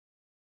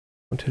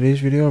In today's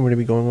video, I'm going to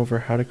be going over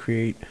how to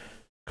create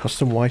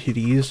custom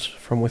YTDs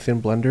from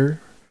within Blender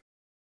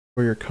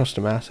for your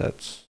custom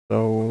assets.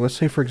 So let's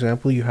say, for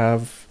example,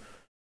 I've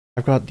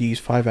got these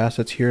 5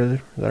 assets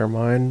here that are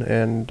mine,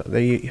 and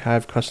they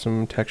have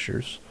custom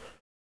textures.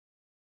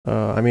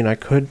 I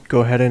could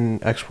go ahead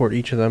and export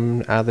each of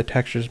them, add the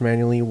textures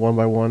manually one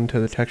by one to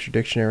the texture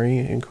dictionary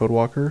in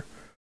CodeWalker,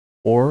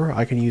 or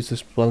I can use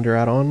this Blender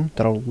add-on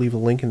that I'll leave a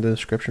link in the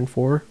description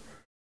for.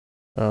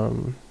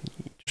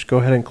 Just go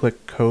ahead and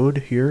click code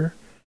here,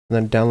 and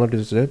then download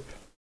a zip.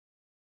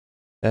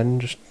 Then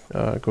just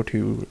go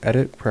to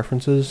edit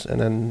preferences and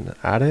then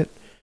add it.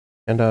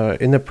 And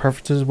in the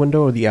preferences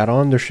window of the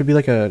add-on, there should be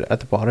like at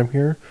the bottom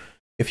here.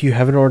 If you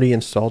haven't already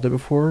installed it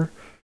before,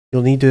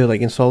 you'll need to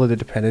install the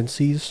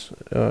dependencies.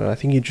 I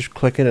think you just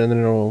click it and then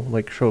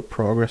it'll show a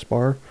progress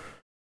bar,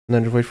 and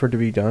then just wait for it to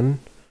be done.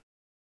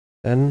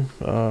 Then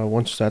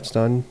once that's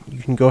done, you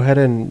can go ahead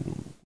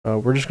and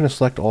we're just going to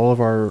select all of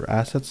our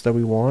assets that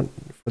we want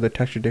for the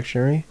texture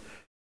dictionary.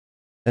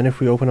 Then if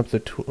we open up the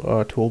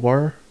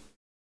toolbar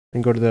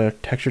and go to the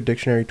texture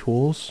dictionary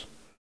tools,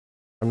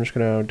 I'm just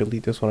going to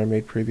delete this one I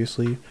made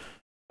previously.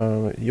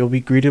 You'll be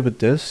greeted with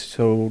this,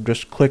 so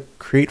just click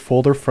create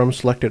folder from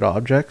selected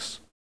objects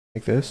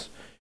like this,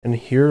 and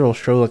here it'll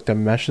show the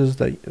meshes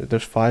that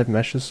there's 5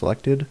 meshes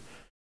selected,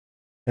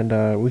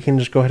 and we can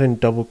just go ahead and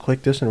double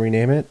click this and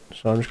rename it.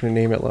 So I'm just going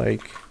to name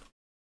it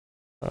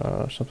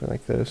something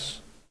like this.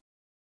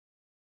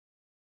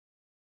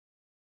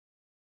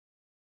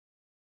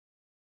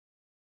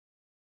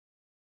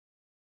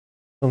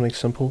 Something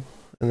simple.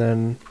 And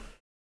then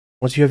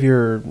once you have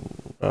your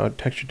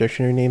texture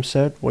dictionary name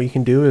set, what you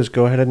can do is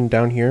go ahead and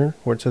down here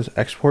where it says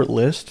export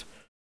list,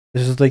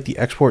 this is the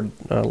export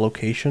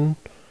location.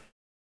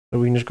 So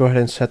we can just go ahead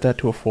and set that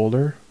to a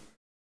folder.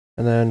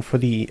 And then for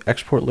the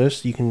export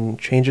list, you can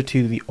change it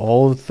to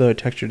all of the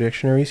texture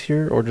dictionaries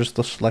here, or just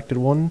the selected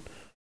one.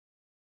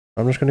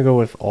 I'm just going to go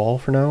with all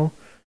for now,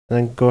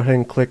 and then go ahead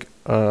and click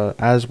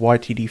as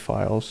YTD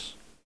files.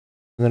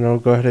 And then it'll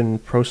go ahead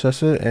and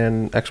process it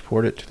and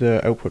export it to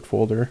the output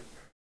folder.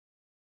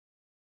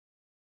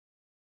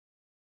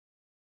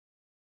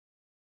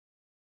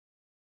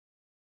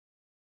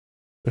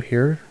 So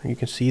here you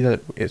can see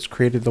that it's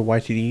created the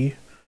YTD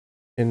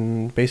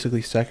in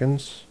basically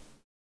seconds.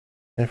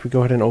 And if we go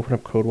ahead and open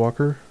up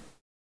CodeWalker,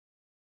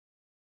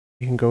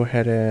 you can go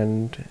ahead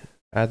and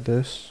add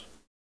this.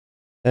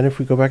 Then if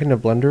we go back into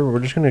Blender,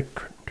 we're just going to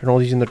turn all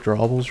these into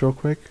drawables real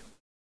quick.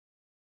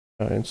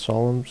 In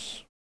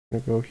Solums, I'm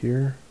going to go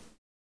here.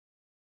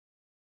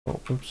 Oh,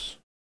 oops.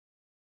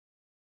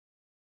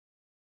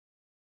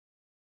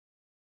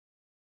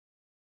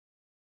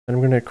 Then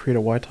I'm going to create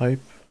a Y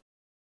type.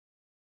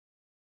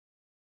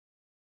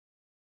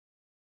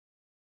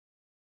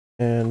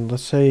 And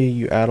let's say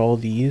you add all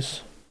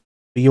these.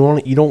 But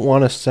you don't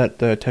want to set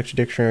the texture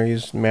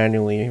dictionaries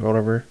manually or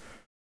whatever.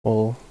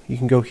 Well, you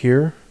can go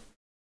here,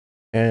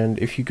 and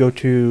if you go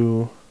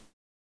to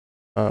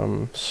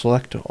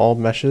select all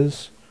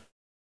meshes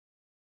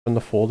from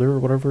the folder or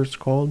whatever it's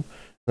called, and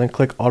then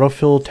click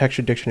autofill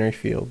texture dictionary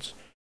fields.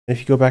 And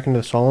if you go back into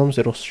the Solums,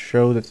 it'll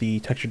show that the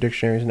texture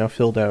dictionary is now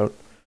filled out.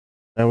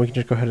 Now we can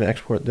just go ahead and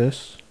export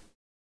this.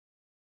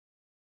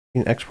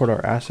 We can export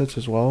our assets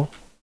as well.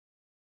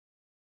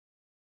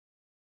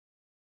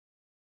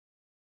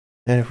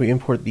 And if we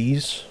import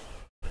these,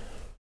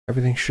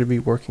 everything should be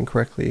working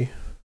correctly.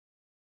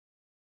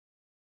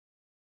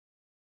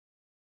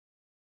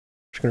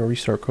 Just going to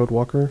restart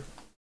CodeWalker.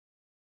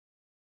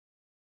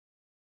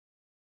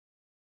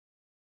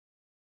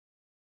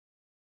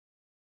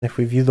 If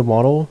we view the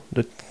model,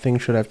 the thing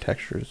should have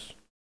textures.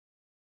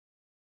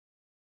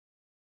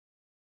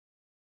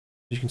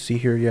 As you can see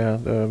here, yeah,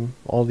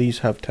 all these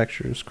have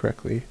textures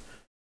correctly.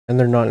 And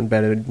they're not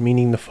embedded,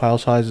 meaning the file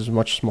size is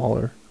much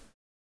smaller.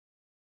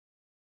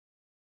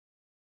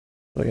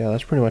 So yeah,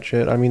 that's pretty much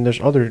it. I mean,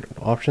 there's other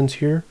options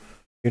here.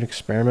 You can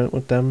experiment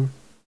with them.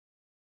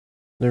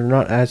 They're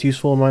not as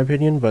useful in my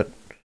opinion, but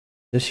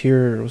this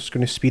here is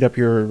going to speed up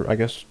your, I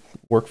guess,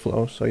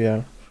 workflow. So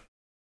yeah.